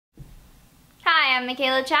Hi, I'm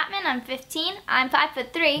Mikayla Chapman. I'm 15. I'm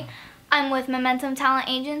 5'3". I'm with Momentum Talent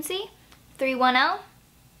Agency,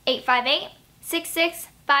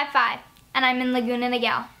 310-858-6655. And I'm in Laguna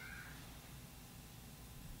Niguel.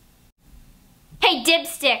 Hey,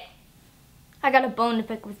 dipstick! I got a bone to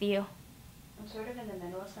pick with you. I'm sort of in the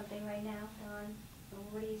middle of something right now, Dawn.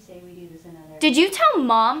 What do you say we do this another? Did you tell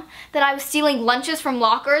Mom that I was stealing lunches from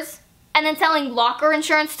lockers and then selling locker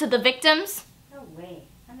insurance to the victims? No way.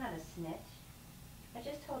 I'm not a snitch. I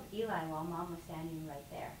just told Eli while Mom was standing right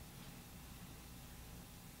there.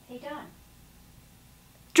 Hey, Dawn.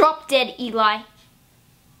 Drop dead, Eli. I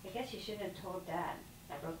guess you shouldn't have told Dad.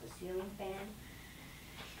 I broke the ceiling fan.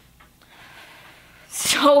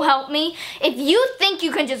 So help me, if you think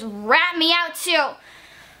you can just rat me out too,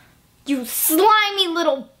 you slimy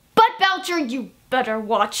little butt belcher, you better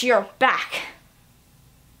watch your back.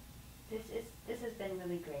 This has been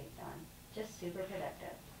really great, Dawn. Just super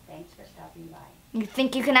productive. Thanks for stopping by. You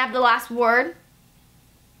think you can have the last word?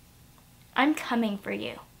 I'm coming for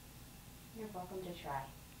you. You're welcome to try.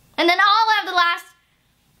 And then I'll have the last...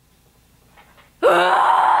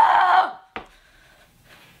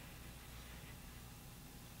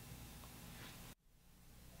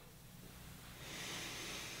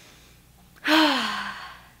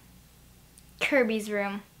 Kirby's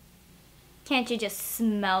room. Can't you just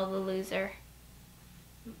smell the loser?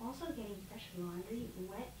 I'm also getting fresh laundry,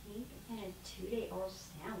 wet ink, and a 2-day old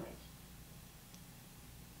sandwich.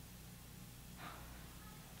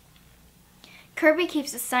 Kirby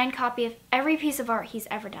keeps a signed copy of every piece of art he's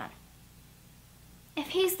ever done. If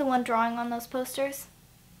he's the one drawing on those posters,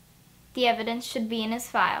 the evidence should be in his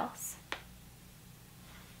files.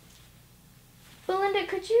 Belinda,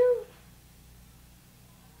 could you...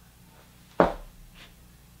 I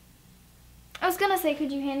was gonna say,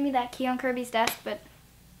 could you hand me that key on Kirby's desk, but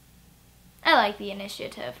I like the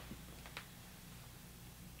initiative.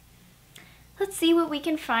 Let's see what we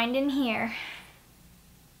can find in here.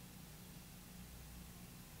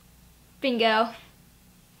 Bingo.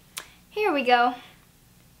 Here we go.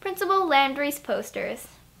 Principal Landry's posters.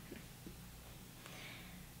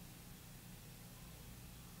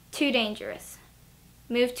 Too dangerous.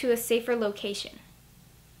 Move to a safer location.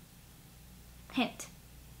 Hint.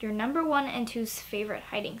 Your number 1 and 2's favorite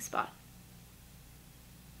hiding spot.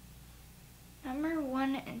 Number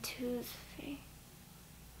 1 and 2's favorite.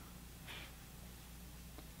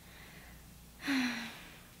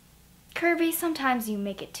 Kirby, sometimes you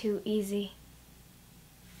make it too easy.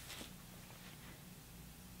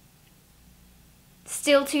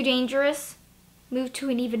 Still too dangerous? Move to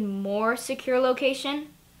an even more secure location?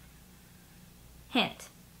 Hint.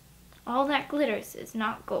 All that glitters is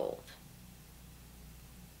not gold.